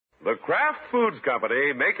The Kraft Foods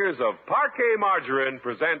Company, makers of Parquet Margarine,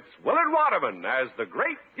 presents Willard Waterman as the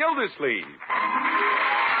Great Gildersleeve.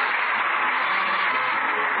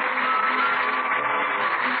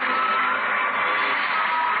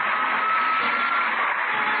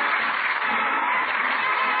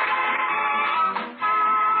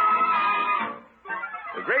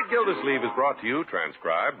 The Great Gildersleeve is brought to you,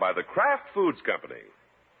 transcribed by the Kraft Foods Company.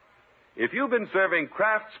 If you've been serving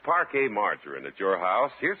Kraft's Parquet Margarine at your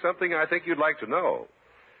house, here's something I think you'd like to know.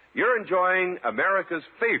 You're enjoying America's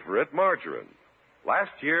favorite margarine.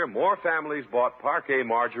 Last year, more families bought Parquet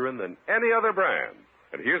Margarine than any other brand.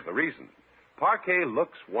 And here's the reason. Parquet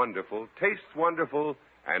looks wonderful, tastes wonderful,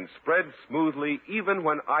 and spreads smoothly even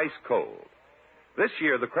when ice cold. This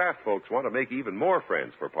year, the Kraft folks want to make even more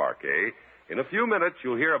friends for Parquet. In a few minutes,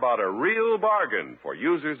 you'll hear about a real bargain for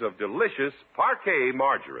users of delicious Parquet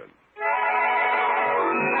Margarine.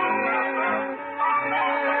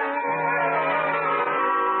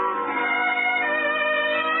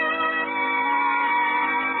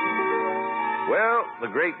 Well, the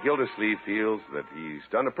great Gildersleeve feels that he's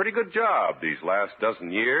done a pretty good job these last dozen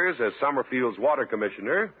years as Summerfield's water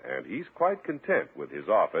commissioner, and he's quite content with his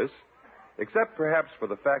office, except perhaps for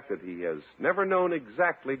the fact that he has never known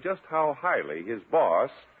exactly just how highly his boss,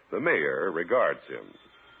 the mayor, regards him.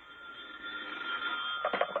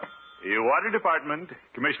 Your Water Department,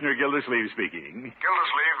 Commissioner Gildersleeve speaking.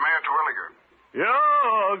 Gildersleeve, Mayor Terwilliger.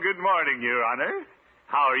 Oh, good morning, Your Honor.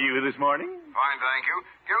 How are you this morning? Fine, thank you.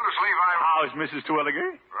 Gildersleeve, How's Mrs.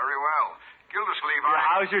 Terwilliger? Very well. Gildersleeve,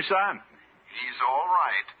 How's your son? He's all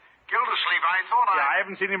right. Gildersleeve, I thought I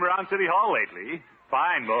haven't seen him around City Hall lately.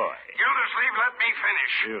 Fine boy. Gildersleeve, let me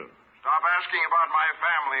finish. You. Stop asking about my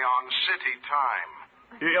family on city time.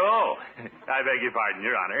 Oh, I beg your pardon,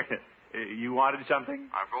 Your Honor. You wanted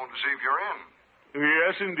something? I've phoned to see if you're in.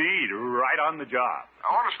 Yes, indeed. Right on the job.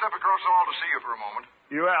 I want to step across the hall to see you for a moment.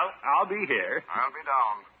 Well, I'll be here. I'll be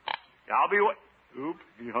down. I'll be Oop,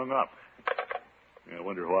 he hung up. I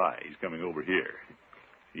wonder why. He's coming over here.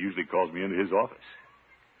 He usually calls me into his office.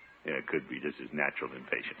 Yeah, it could be just his natural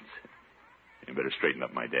impatience. I better straighten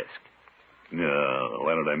up my desk. No,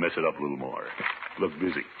 why don't I mess it up a little more? Look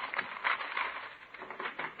busy.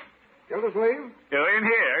 Gildersleeve? You're in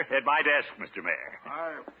here at my desk, Mr. Mayor.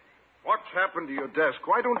 What's happened to your desk?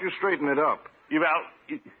 Why don't you straighten it up?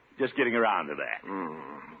 Just getting around to that.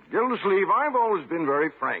 Gildersleeve, I've always been very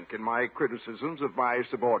frank in my criticisms of my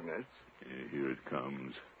subordinates. Here it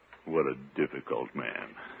comes. What a difficult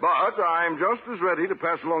man. But I'm just as ready to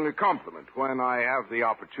pass along a compliment when I have the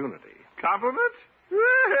opportunity. Compliment?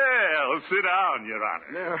 Well, sit down, Your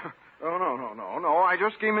Honor. No. I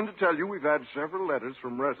just came in to tell you we've had several letters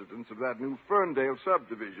from residents of that new Ferndale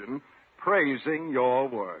subdivision praising your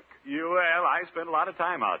work. Well, I spent a lot of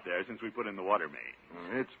time out there since we put in the water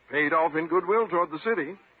main. It's paid off in goodwill toward the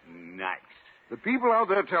city. Nice. The people out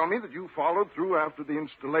there tell me that you followed through after the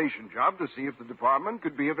installation job to see if the department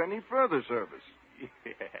could be of any further service.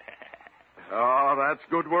 Oh, that's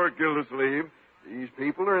good work, Gildersleeve. These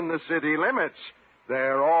people are in the city limits.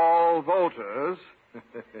 They're all voters.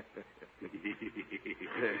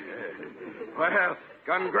 Well,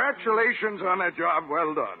 congratulations on a job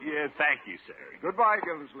well done. Yeah, thank you, sir. Goodbye,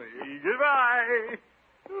 Gildersleeve. Goodbye.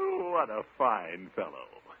 Oh, what a fine fellow.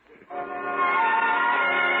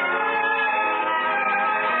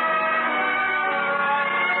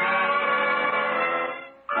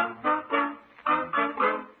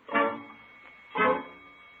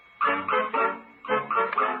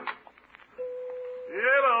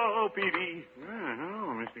 Hello, Peavy.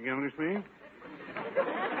 Hello, Mr. Gildersleeve.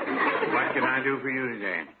 What can I do for you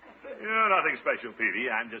today? Nothing special, Peavy.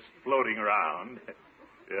 I'm just floating around.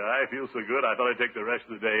 I feel so good, I thought I'd take the rest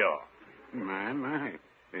of the day off. My.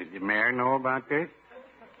 Did the mayor know about this?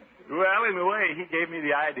 Well, in a way, he gave me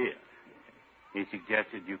the idea. He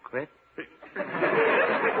suggested you quit?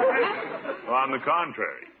 On the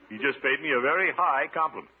contrary, he just paid me a very high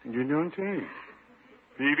compliment. You don't say.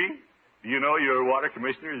 Peavy, do you know your water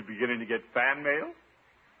commissioner is beginning to get fan mail?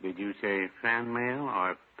 Did you say fan mail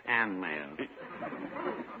or pan mail?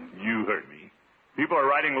 You heard me. People are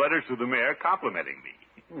writing letters to the mayor complimenting me.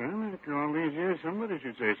 Well, after all these years, somebody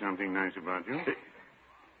should say something nice about you.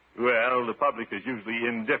 Well, the public is usually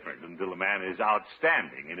indifferent until a man is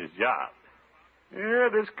outstanding in his job. Yeah,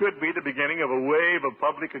 this could be the beginning of a wave of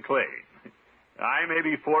public acclaim. I may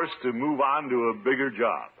be forced to move on to a bigger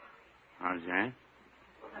job. How's that?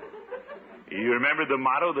 You remember the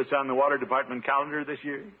motto that's on the water department calendar this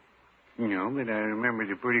year? No, but I remember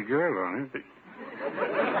the pretty girl on it.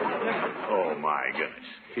 Oh, my goodness.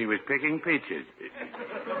 She was picking peaches.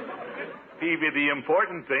 Peavy, the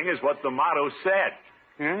important thing is what the motto said.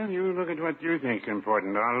 Well, you look at what you think's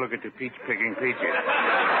important. I'll look at the peach-picking peaches.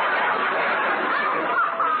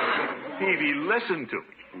 Peavy, listen to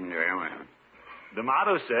me. Very well. The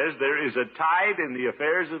motto says there is a tide in the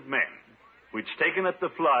affairs of men, which taken at the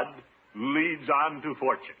flood leads on to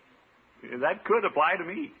fortune. That could apply to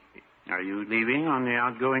me. Are you leaving on the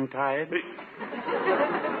outgoing tide?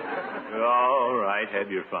 All right,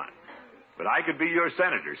 have your fun. But I could be your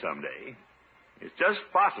senator someday. It's just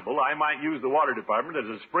possible I might use the water department as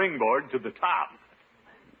a springboard to the top.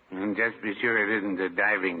 And just be sure it isn't a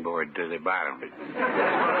diving board to the bottom.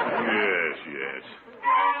 Yes, yes.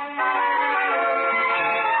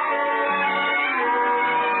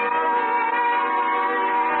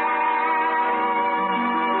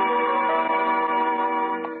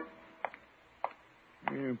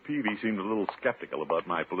 Peavy seemed a little skeptical about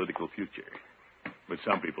my political future. But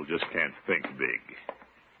some people just can't think big.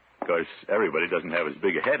 Of course, everybody doesn't have as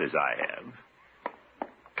big a head as I have.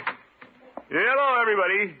 Hello,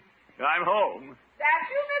 everybody. I'm home. That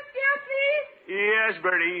you, Miss Gildersleeve? Yes,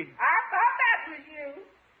 Bertie. I thought that was you.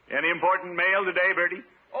 Any important mail today, Bertie?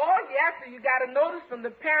 Oh, yes, sir. You got a notice from the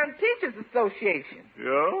Parent Teachers Association.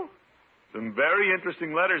 Oh? Some very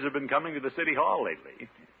interesting letters have been coming to the City Hall lately.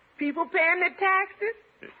 People paying their taxes?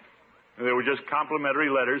 They were just complimentary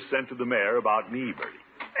letters sent to the mayor about me, Bertie.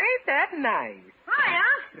 Ain't that nice? Hiya.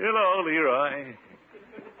 Hello, Leroy.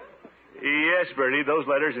 Yes, Bertie, those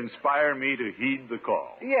letters inspire me to heed the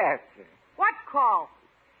call. Yes, sir. What call?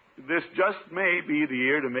 This just may be the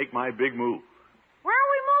year to make my big move. Where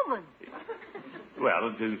are we moving? Well,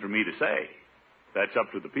 it isn't for me to say. That's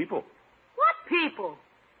up to the people. What people?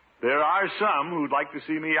 There are some who'd like to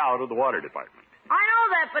see me out of the water department. I know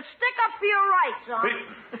that, but stick up for your rights, son.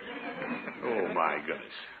 Oh, my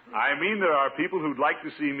goodness. I mean, there are people who'd like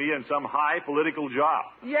to see me in some high political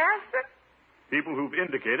job. Yes, sir? People who've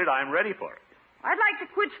indicated I'm ready for it. I'd like to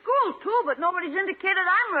quit school, too, but nobody's indicated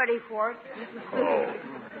I'm ready for it. Oh.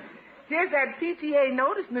 Here's that PTA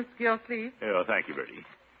notice, Miss Gildersleeve. Oh, thank you, Bertie.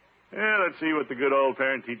 Let's see what the good old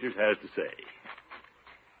parent teachers has to say.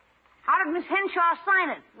 How did Miss Henshaw sign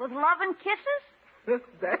it? With love and kisses?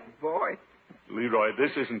 That boy. Leroy,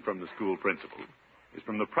 this isn't from the school principal. It's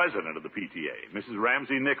from the president of the PTA, Mrs.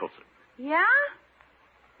 Ramsey Nicholson. Yeah?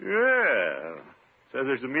 Yeah. Says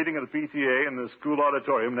there's a meeting of the PTA in the school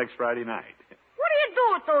auditorium next Friday night. What do you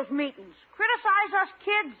do at those meetings? Criticize us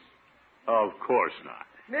kids? Of course not.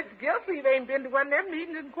 Miss Gildersleeve ain't been to one of them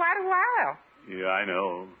meetings in quite a while. Yeah, I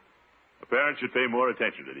know. A parent should pay more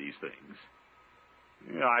attention to these things.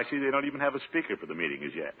 Yeah, I see they don't even have a speaker for the meeting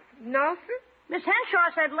as yet. No, sir? Miss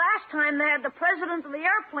Henshaw said last time they had the president of the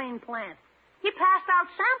airplane plant. He passed out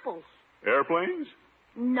samples. Airplanes?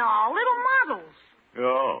 No, little models.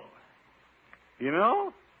 Oh. You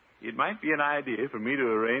know, it might be an idea for me to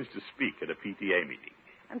arrange to speak at a PTA meeting.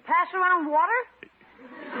 And pass around water?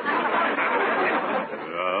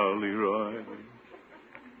 Oh, Leroy.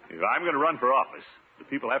 If I'm going to run for office, the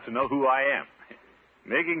people have to know who I am.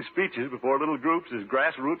 Making speeches before little groups is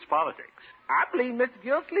grassroots politics. I believe Miss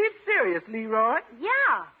Gildersleeve's serious, Leroy.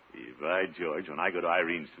 Yeah. By George, when I go to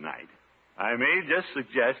Irene's tonight, I may just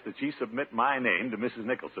suggest that she submit my name to Mrs.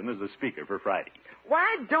 Nicholson as the speaker for Friday.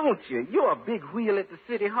 Why don't you? You're a big wheel at the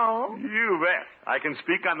City Hall. You bet. I can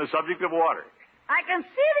speak on the subject of water. I can see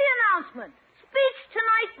the announcement. Speech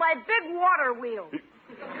tonight by Big Water Wheel.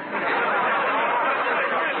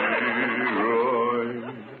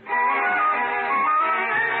 Leroy.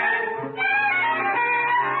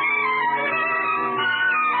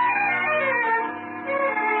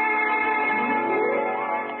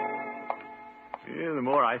 Yeah, the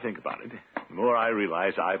more I think about it, the more I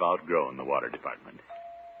realize I've outgrown the water department.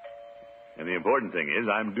 And the important thing is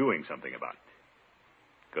I'm doing something about it.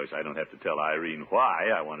 Of course, I don't have to tell Irene why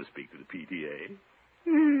I want to speak to the PTA.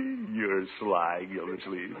 You're sly,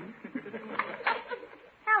 Gildersleeve.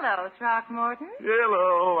 Hello, Throckmorton.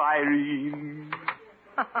 Hello, Irene.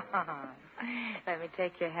 Let me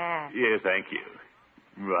take your hat. Yeah, thank you.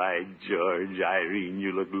 By George, Irene,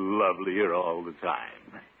 you look lovelier all the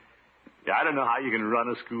time. Yeah, I don't know how you can run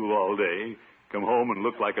a school all day, come home and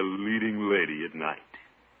look like a leading lady at night.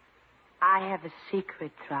 I have a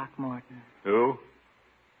secret, Throckmorton. Oh?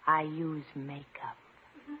 I use makeup.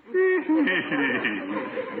 You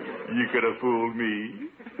could have fooled me.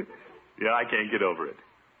 Yeah, I can't get over it.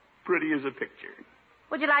 Pretty as a picture.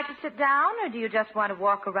 Would you like to sit down, or do you just want to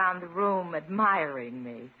walk around the room admiring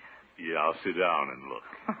me? Yeah, I'll sit down and look.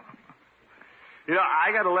 You know,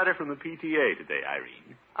 I got a letter from the PTA today,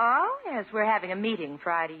 Irene. Oh, yes, we're having a meeting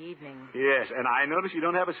Friday evening. Yes, and I notice you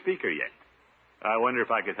don't have a speaker yet. I wonder if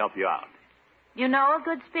I could help you out. You know a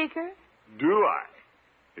good speaker? Do I?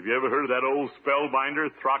 Have you ever heard of that old spellbinder,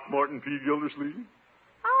 Throckmorton P. Gildersleeve?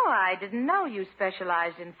 Oh, I didn't know you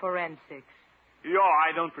specialized in forensics.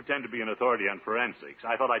 I don't pretend to be an authority on forensics.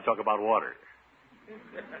 I thought I'd talk about water.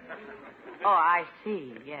 Oh, I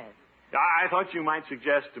see, yes. I thought you might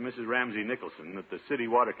suggest to Mrs. Ramsey Nicholson that the city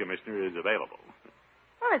water commissioner is available.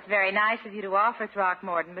 Well, it's very nice of you to offer,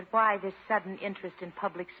 Throckmorton, but why this sudden interest in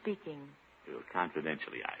public speaking?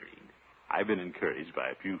 Confidentially, Irene, I've been encouraged by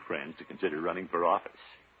a few friends to consider running for office,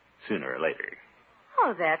 sooner or later.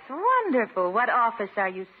 Oh, that's wonderful. What office are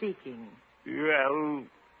you seeking? Well,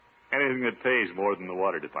 anything that pays more than the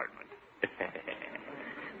water department.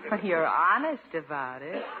 Well, you're honest about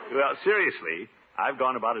it. Well, seriously, I've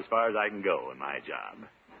gone about as far as I can go in my job.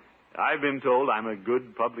 I've been told I'm a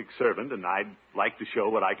good public servant, and I'd like to show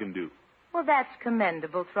what I can do. Well, that's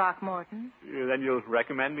commendable, Throckmorton. Then you'll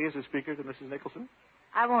recommend me as a speaker to Mrs. Nicholson?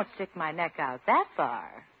 I won't stick my neck out that far.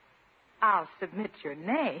 I'll submit your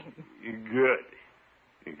name. Good.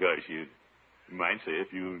 Because you might say a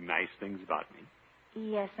few nice things about me.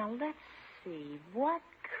 Yes, now let's see. What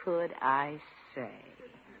could I say?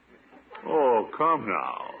 Oh, come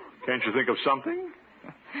now. Can't you think of something?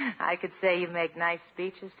 I could say you make nice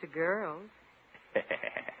speeches to girls.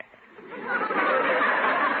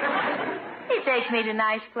 You take me to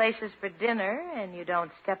nice places for dinner, and you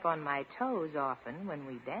don't step on my toes often when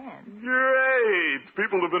we dance. Great!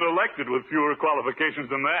 People have been elected with fewer qualifications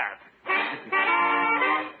than that.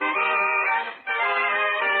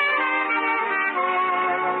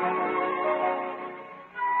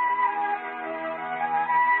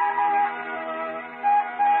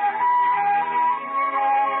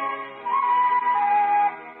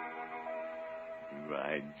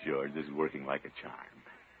 By George, this is working like a charm.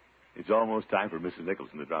 It's almost time for Mrs.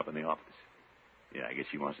 Nicholson to drop in the office. Yeah, I guess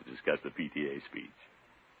she wants to discuss the PTA speech.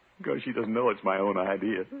 Because she doesn't know it's my own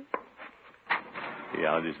idea.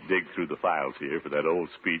 Yeah, I'll just dig through the files here for that old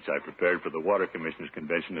speech I prepared for the Water Commissioners'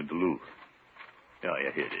 Convention in Duluth. Oh,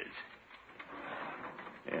 yeah, here it is.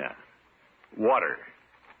 Yeah. Water.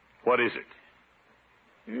 What is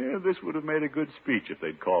it? Yeah, this would have made a good speech if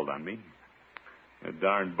they'd called on me. That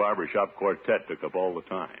darn barbershop quartet took up all the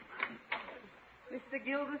time. Mr.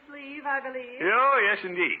 Gildersleeve, I believe. Oh, yes,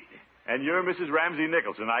 indeed. And you're Mrs. Ramsey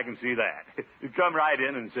Nicholson, I can see that. Come right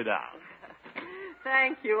in and sit down.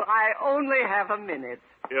 Thank you. I only have a minute.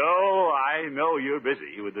 Oh, I know you're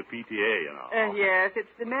busy with the PTA and all. Yes,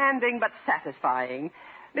 it's demanding but satisfying.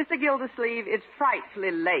 Mr. Gildersleeve, it's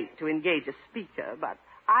frightfully late to engage a speaker, but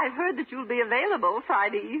I've heard that you'll be available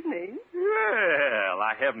Friday evening. Well,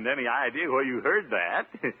 I haven't any idea where you heard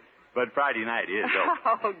that. But Friday night is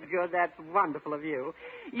open. Oh, good. That's wonderful of you.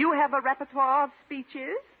 You have a repertoire of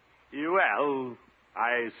speeches? Well,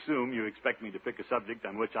 I assume you expect me to pick a subject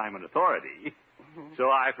on which I'm an authority. So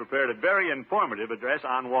I prepared a very informative address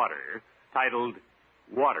on water, titled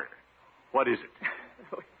Water. What is it?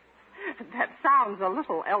 That sounds a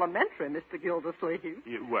little elementary, Mr. Gildersleeve.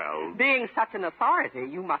 Well... Being such an authority,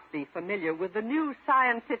 you must be familiar with the new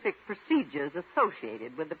scientific procedures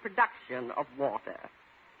associated with the production of water.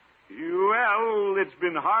 Well, it's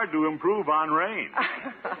been hard to improve on rain.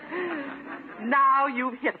 Now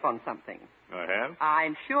you've hit upon something. I have?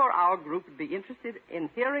 I'm sure our group would be interested in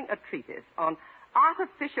hearing a treatise on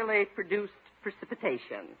artificially produced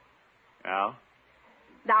precipitation. Oh?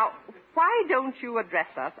 Now, why don't you address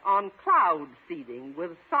us on cloud seeding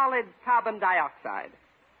with solid carbon dioxide?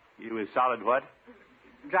 You with solid what?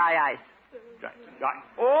 Dry ice.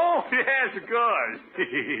 Oh, yes, of course.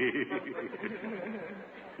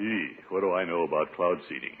 What do I know about cloud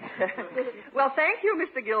seeding? Well, thank you,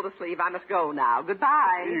 Mr. Gildersleeve. I must go now.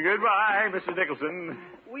 Goodbye. Goodbye, Mrs. Nicholson.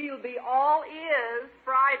 We'll be all ears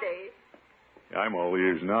Friday. I'm all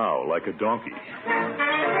ears now, like a donkey.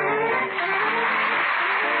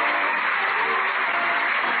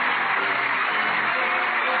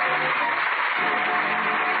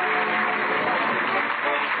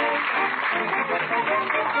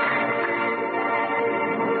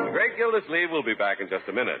 The great Gildersleeve will be back in just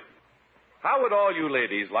a minute. How would all you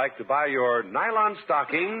ladies like to buy your nylon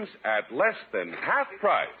stockings at less than half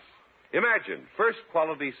price? Imagine first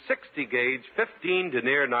quality 60-gauge 15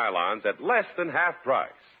 denier nylons at less than half price.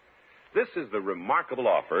 This is the remarkable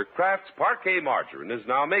offer Kraft's Parquet Margarine is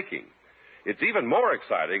now making. It's even more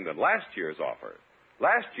exciting than last year's offer.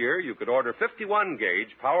 Last year, you could order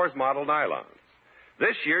 51-gauge Powers Model nylons.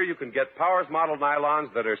 This year, you can get Powers Model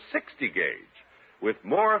nylons that are 60-gauge with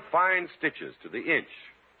more fine stitches to the inch,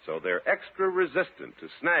 so they're extra resistant to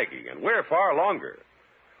snagging and wear far longer.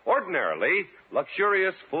 Ordinarily,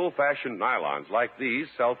 luxurious, full-fashioned nylons like these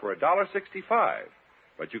sell for $1.65.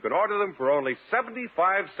 but you can order them for only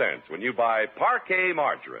 75 cents when you buy Parquet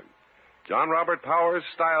margarine. John Robert Powers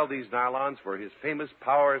styled these nylons for his famous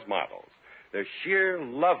Powers models. They're sheer,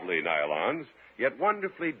 lovely nylons, yet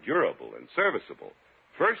wonderfully durable and serviceable.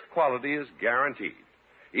 First quality is guaranteed.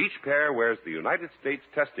 Each pair wears the United States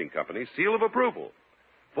Testing Company seal of approval.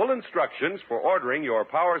 Full instructions for ordering your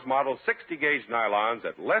Powers Model 60-gauge nylons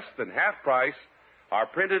at less than half price are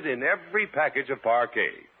printed in every package of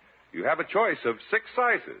Parquet. You have a choice of 6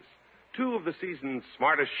 sizes, 2 of the season's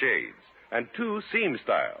smartest shades, and 2 seam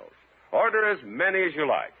styles. Order as many as you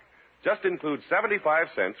like. Just include 75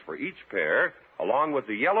 cents for each pair, along with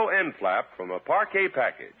the yellow end flap from a Parquet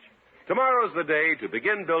package. Tomorrow's the day to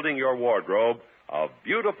begin building your wardrobe of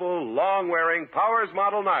beautiful, long-wearing Powers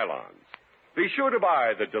Model nylons. Be sure to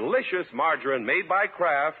buy the delicious margarine made by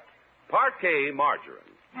Kraft, Parquet margarine.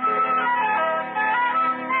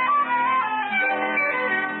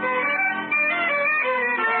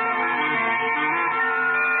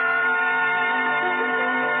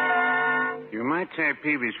 You might say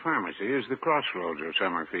Peavy's Pharmacy is the crossroads of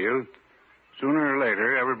Summerfield. Sooner or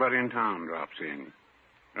later, everybody in town drops in.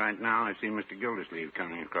 Right now, I see Mr. Gildersleeve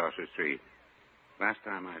coming across the street. Last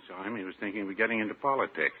time I saw him, he was thinking of getting into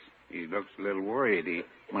politics. He looks a little worried. He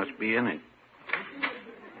must be in it.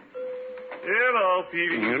 Hello,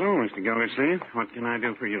 Peavy. Hello, Mr. Gildersleeve. What can I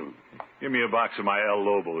do for you? Give me a box of my El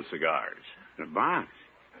Lobo cigars. A box?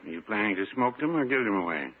 Are you planning to smoke them or give them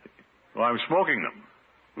away? Well, I'm smoking them.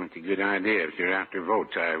 That's a good idea. If you're after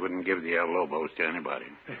votes, I wouldn't give the El Lobos to anybody.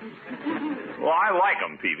 Well, I like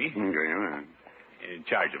them, Peavy. Very well.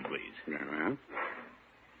 Charge them, please. Very well.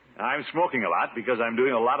 I'm smoking a lot because I'm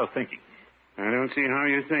doing a lot of thinking. I don't see how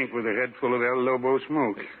you think with a head full of El Lobo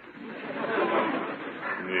smoke.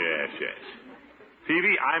 Yes.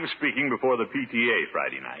 Peavy, I'm speaking before the PTA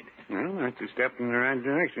Friday night. Well, that's a step in the right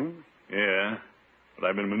direction. Yeah, but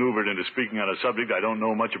I've been maneuvered into speaking on a subject I don't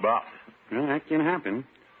know much about. Well, that can happen.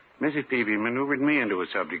 Mrs. Peavy maneuvered me into a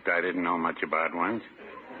subject I didn't know much about once.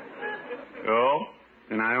 Oh?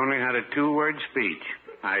 And I only had a 2-word speech.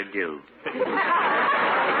 I do.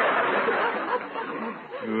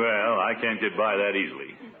 Well, I can't get by that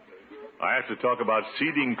easily. I have to talk about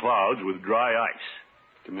seeding clouds with dry ice.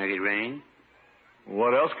 To make it rain?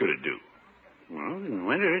 What else could it do? Well, in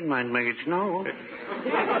winter it might make it snow.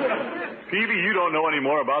 Peavy, you don't know any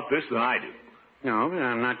more about this than I do. No, but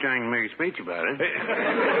I'm not trying to make a speech about it.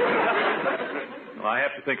 Well, I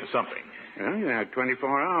have to think of something. Well, you have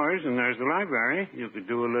 24 hours, and there's the library. You could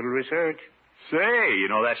do a little research. Say,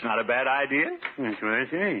 that's not a bad idea. That's what I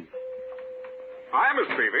say. Hi, Miss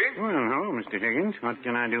Peavy. Well, hello, Mr. Higgins. What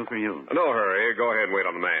can I do for you? No hurry. Go ahead and wait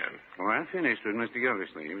on the man. Oh, I finished with Mr.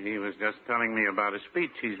 Gildersleeve. He was just telling me about a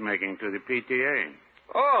speech he's making to the PTA.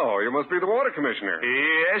 Oh, you must be the water commissioner.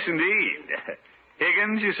 Yes, indeed.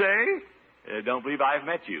 Higgins, you say? Don't believe I've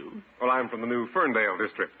met you. Well, I'm from the new Ferndale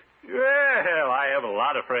district. Well, I have a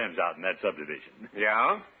lot of friends out in that subdivision.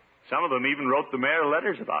 Yeah? Some of them even wrote the mayor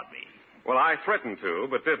letters about me. Well, I threatened to,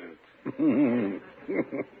 but didn't.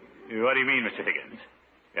 What do you mean, Mr. Higgins?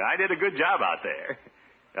 Yeah, I did a good job out there.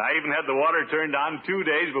 I even had the water turned on 2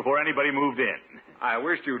 days before anybody moved in. I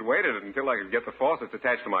wished you'd waited until I could get the faucets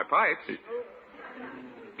attached to my pipes.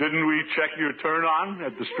 Didn't we check your turn on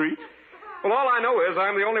at the street? Well, all I know is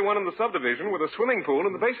I'm the only one in the subdivision with a swimming pool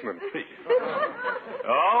in the basement.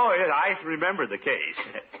 Oh, yes, I remember the case.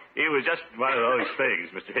 It was just one of those things,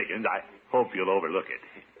 Mr. Higgins. I hope you'll overlook it.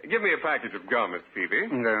 Give me a package of gum, Mr. Peavy.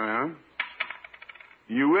 Very well.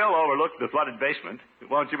 You will overlook the flooded basement,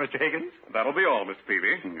 won't you, Mr. Higgins? That'll be all, Mr.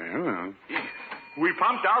 Peavy. Very well. We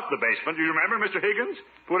pumped out the basement, do you remember, Mr. Higgins?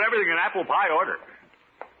 Put everything in apple pie order.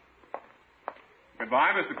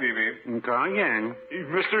 Goodbye, Mr. Peavy. And call again.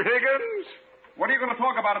 Mr. Higgins? What are you going to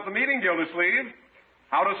talk about at the meeting, Gildersleeve?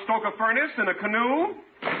 How to stoke a furnace in a canoe?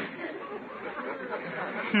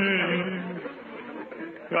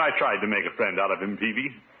 I tried to make a friend out of him,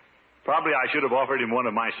 Peavy. Probably I should have offered him one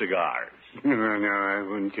of my cigars. No, I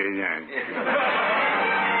wouldn't say that.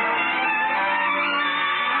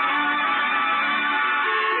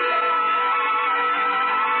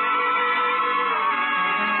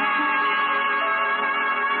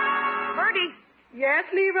 Bertie, Yes,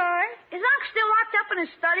 Leroy? is Unc still locked up in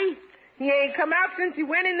his study? He ain't come out since he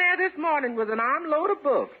went in there this morning with an armload of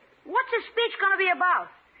books. What's his speech going to be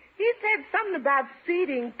about? He said something about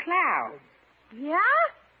seeding clouds. Yeah?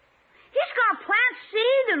 He's going to plant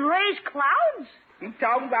seed and raise clouds? He's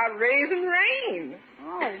talking about raising rain.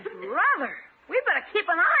 Oh, brother. We better keep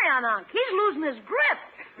an eye on Unc. He's losing his grip.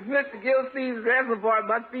 Mr. Gildersleeve's reservoir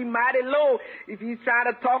must be mighty low if he's trying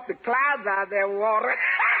to talk the clouds out of their water.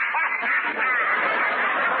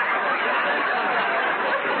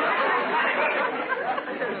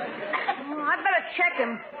 check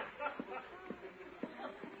him.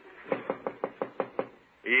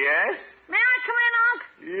 Yes? May I come in, Unc?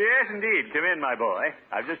 Yes, indeed. Come in, my boy.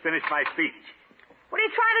 I've just finished my speech. What are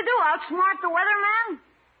you trying to do, outsmart the weatherman?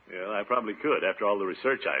 Well, I probably could after all the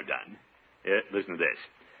research I've done. Listen to this.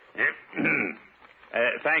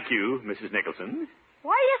 Thank you, Mrs. Nicholson.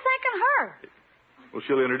 Why are you thanking her? Well,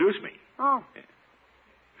 she'll introduce me. Oh.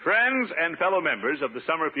 Friends and fellow members of the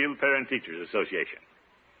Summerfield Parent-Teachers Association.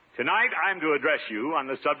 Tonight I'm to address you on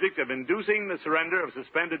the subject of inducing the surrender of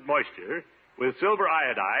suspended moisture with silver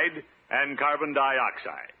iodide and carbon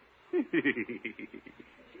dioxide.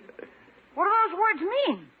 What do those words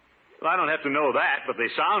mean? Well, I don't have to know that, but they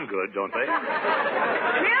sound good, don't they?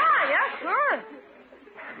 Yeah, sure.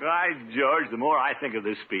 By George, the more I think of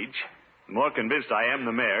this speech, the more convinced I am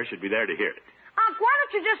the mayor should be there to hear it. Unc, why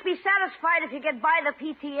don't you just be satisfied if you get by the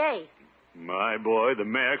PTA? My boy, the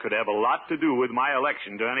mayor could have a lot to do with my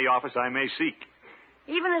election to any office I may seek.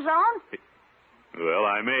 Even his own? Well,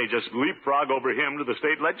 I may just leapfrog over him to the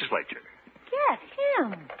state legislature. Get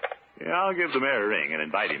him. Yeah, I'll give the mayor a ring and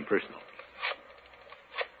invite him personally.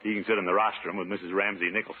 He can sit in the rostrum with Mrs. Ramsey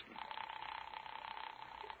Nicholson.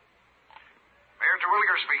 Mayor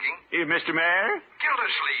Terwilliger speaking. Hey, Mr. Mayor?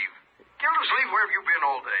 Gildersleeve. Gildersleeve, where have you been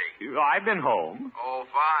all day? I've been home. Oh,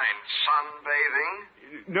 fine. Sunbathing?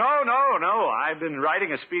 No. I've been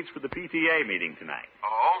writing a speech for the PTA meeting tonight.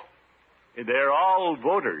 Oh? They're all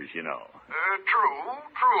voters, you know. True,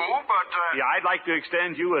 but... Yeah, I'd like to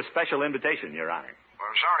extend you a special invitation, Your Honor.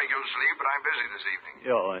 Well, sorry, Gildersleeve, but I'm busy this evening.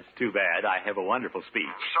 Oh, that's too bad. I have a wonderful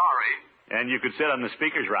speech. Sorry. And you could sit on the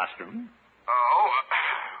speaker's rostrum. Oh,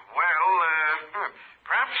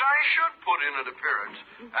 perhaps I should put in an appearance.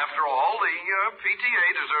 After all, the PTA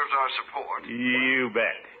deserves our support. You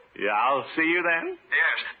bet. Yeah, I'll see you then.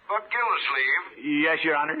 Yes, but Gildersleeve... Yes,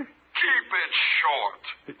 Your Honor? Keep it short.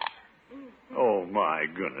 Oh, my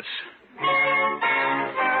goodness.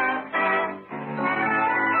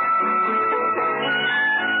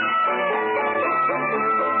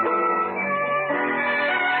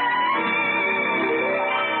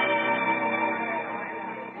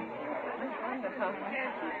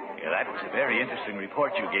 That was a very interesting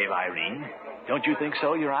report you gave, Irene. Don't you think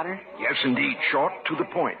so, Your Honor? Yes, indeed. Short, to the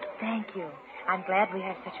point. Thank you. I'm glad we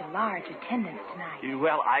have such a large attendance tonight.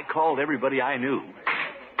 Well, I called everybody I knew.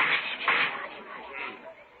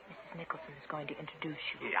 Mrs. Nicholson is going to introduce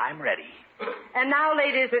you. Yeah, I'm ready. And now,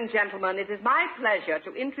 ladies and gentlemen, it is my pleasure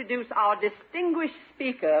to introduce our distinguished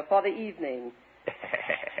speaker for the evening.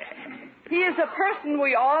 He is a person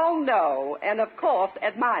we all know and, of course,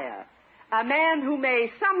 admire. A man who may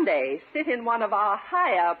someday sit in one of our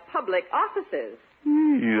higher public offices.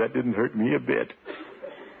 That didn't hurt me a bit.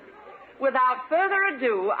 Without further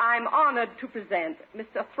ado, I'm honored to present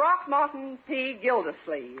Mr. Throckmorton P.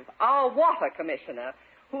 Gildersleeve, our water commissioner,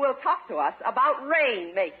 who will talk to us about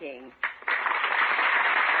rain-making.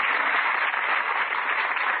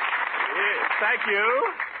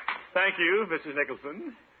 Thank you, Mrs.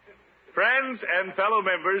 Nicholson. Friends and fellow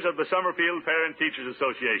members of the Summerfield Parent-Teachers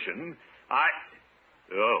Association, I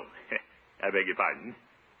beg your pardon.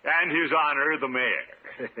 And His Honor, the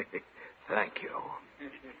Mayor. Thank you.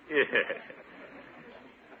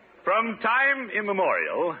 From time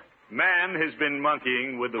immemorial, man has been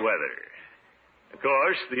monkeying with the weather. Of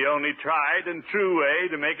course, the only tried and true way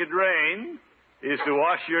to make it rain is to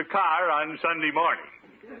wash your car on Sunday morning.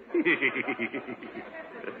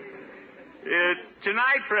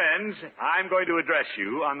 Tonight, friends, I'm going to address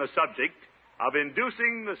you on the subject of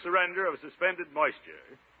inducing the surrender of suspended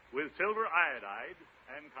moisture with silver iodide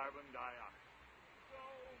and carbon dioxide. So,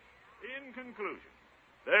 in conclusion,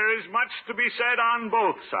 there is much to be said on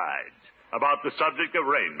both sides about the subject of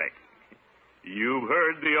rainmaking. You've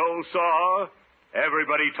heard the old saw,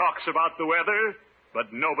 everybody talks about the weather,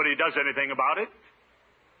 but nobody does anything about it.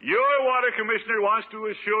 Your water commissioner wants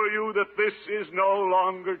to assure you that this is no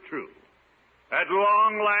longer true. At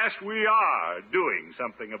long last, we are doing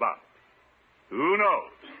something about it. Who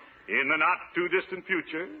knows? In the not-too-distant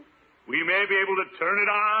future, we may be able to turn it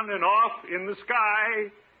on and off in the sky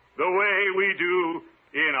the way we do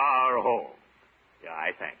in our home. Yeah,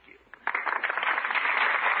 I thank you.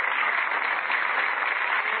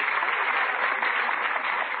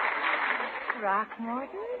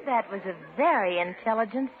 Throckmorton, that was a very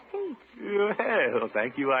intelligent speech. Well,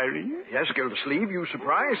 thank you, Irene. Yes, Gildersleeve, you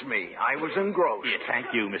surprised me. I was engrossed. Yeah,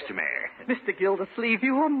 thank you, Mr. Mayor. Mr. Gildersleeve,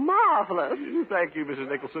 you were marvelous. Thank you, Mrs.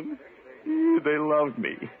 Nicholson. They loved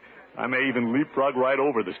me. I may even leapfrog right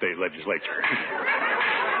over the state legislature.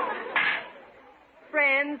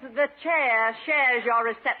 Friends, the chair shares your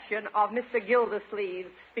reception of Mr.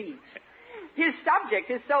 Gildersleeve's speech. His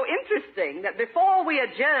subject is so interesting that before we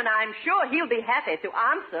adjourn, I'm sure he'll be happy to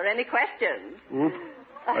answer any questions. Oop.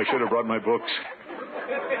 I should have brought my books.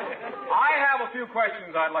 I have a few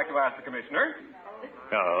questions I'd like to ask the commissioner.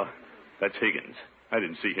 Oh, that's Higgins. I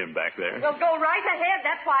didn't see him back there. Well, go right ahead.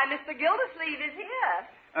 That's why Mr. Gildersleeve is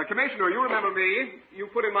here. Commissioner, you remember me. You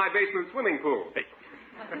put in my basement swimming pool. Hey.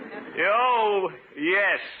 Oh,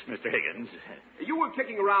 yes, Mr. Higgins. You were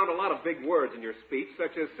kicking around a lot of big words in your speech,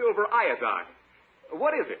 such as silver iodine.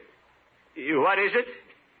 What is it? What is it?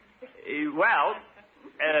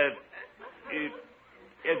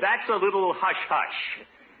 That's a little hush-hush.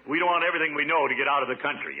 We don't want everything we know to get out of the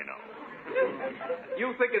country, you know.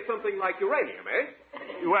 You think it's something like uranium, eh?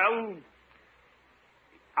 Well,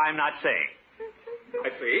 I'm not saying. I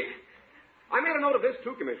see. I made a note of this,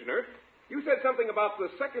 too, Commissioner. You said something about the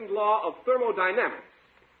second law of thermodynamics.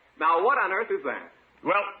 Now, what on earth is that?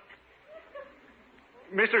 Well,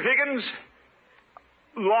 Mr. Higgins,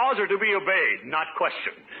 laws are to be obeyed, not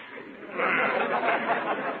questioned.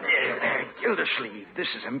 Gildersleeve, this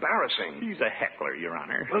is embarrassing. He's a heckler, Your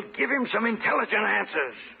Honor. Well, give him some intelligent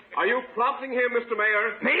answers. Are you prompting him, Mr.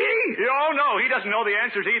 Mayor? Me? Oh, no, he doesn't know the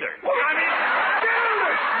answers either. Well, I mean,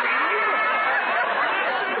 Gildersleeve!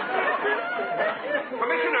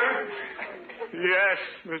 Commissioner! Yes,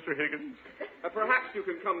 Mr. Higgins. Perhaps you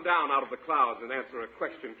can come down out of the clouds and answer a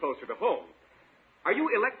question closer to home. Are you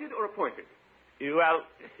elected or appointed? Well,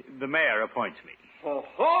 the mayor appoints me. Ho,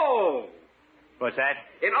 ho! What's that?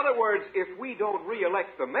 In other words, if we don't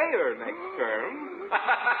re-elect the mayor next term...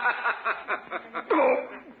 Oh,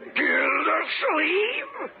 Gildersleeve!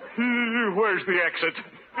 Where's the exit?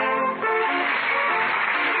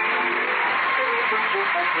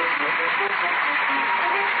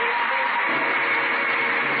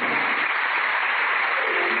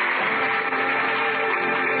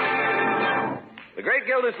 The great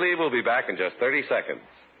Gildersleeve will be back in just 30 seconds.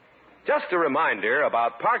 Just a reminder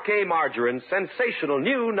about Parquet Margarine's sensational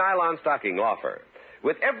new nylon stocking offer.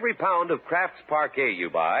 With every pound of Kraft's Parquet you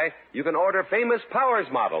buy, you can order famous Powers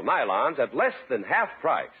model nylons at less than half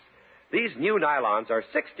price. These new nylons are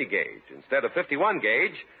 60 gauge instead of 51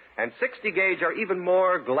 gauge, and 60 gauge are even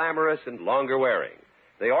more glamorous and longer wearing.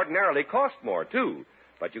 They ordinarily cost more, too,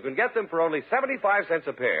 but you can get them for only 75 cents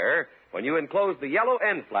a pair when you enclose the yellow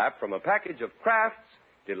end flap from a package of Kraft's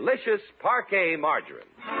delicious Parquet margarine.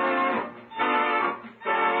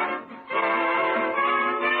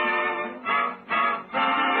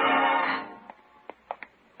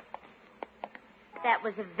 That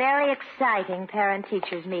was a very exciting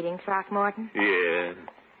parent-teachers meeting, Throckmorton. Yeah.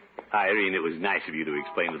 Irene, it was nice of you to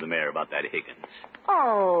explain to the mayor about that Higgins.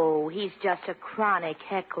 Oh, he's just a chronic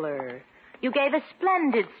heckler. You gave a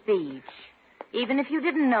splendid speech, even if you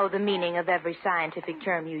didn't know the meaning of every scientific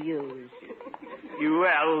term you used.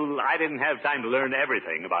 Well, I didn't have time to learn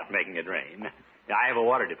everything about making it rain. I have a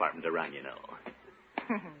water department to run, you know.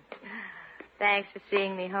 Thanks for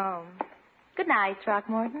seeing me home. Good night,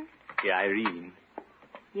 Throckmorton. Yeah, Irene.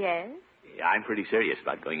 Yes? Yeah, I'm pretty serious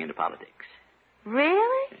about going into politics.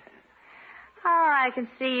 Really? Oh, I can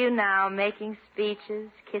see you now making speeches,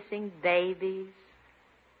 kissing babies.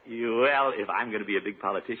 Well, if I'm going to be a big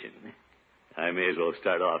politician, I may as well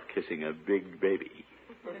start off kissing a big baby.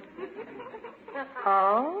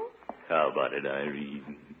 Oh? How about it,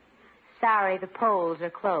 Irene? Sorry, the polls are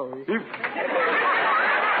closed. Good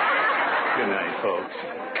night, folks. The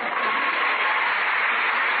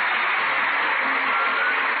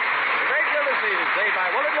Great Gildersleeve is played by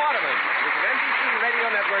Willard Waterman. It's an NBC Radio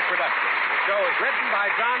Network production. The show is written by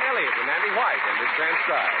John Elliott and Andy White and is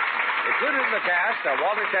transcribed. Included in the cast are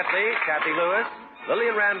Walter Tetley, Kathy Lewis,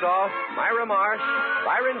 Lillian Randolph, Myra Marsh,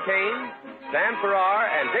 Byron Kane, Stan Farrar,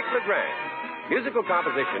 and Dick LeGrand. Musical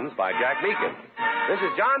compositions by Jack Meakin. This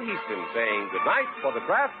is John Heaston saying goodnight for the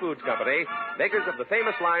Kraft Foods Company, makers of the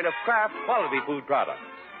famous line of Kraft quality food products.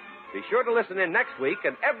 Be sure to listen in next week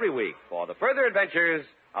and every week for the further adventures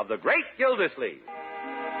of the Great Gildersleeve.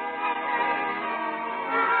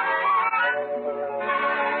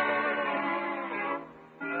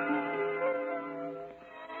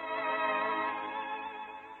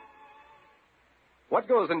 What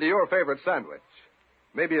goes into your favorite sandwich?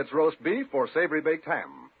 Maybe it's roast beef or savory baked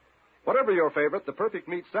ham. Whatever your favorite, the perfect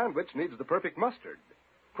meat sandwich needs the perfect mustard.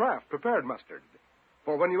 Kraft prepared mustard.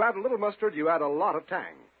 For when you add a little mustard, you add a lot of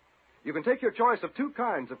tang. You can take your choice of two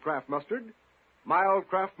kinds of Kraft mustard. Mild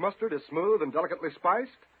Kraft mustard is smooth and delicately spiced.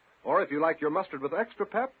 Or if you like your mustard with extra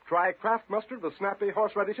pep, try Kraft mustard with snappy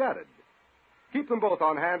horseradish added. Keep them both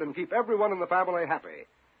on hand and keep everyone in the family happy.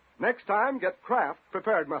 Next time, get Kraft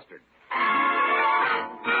prepared mustard.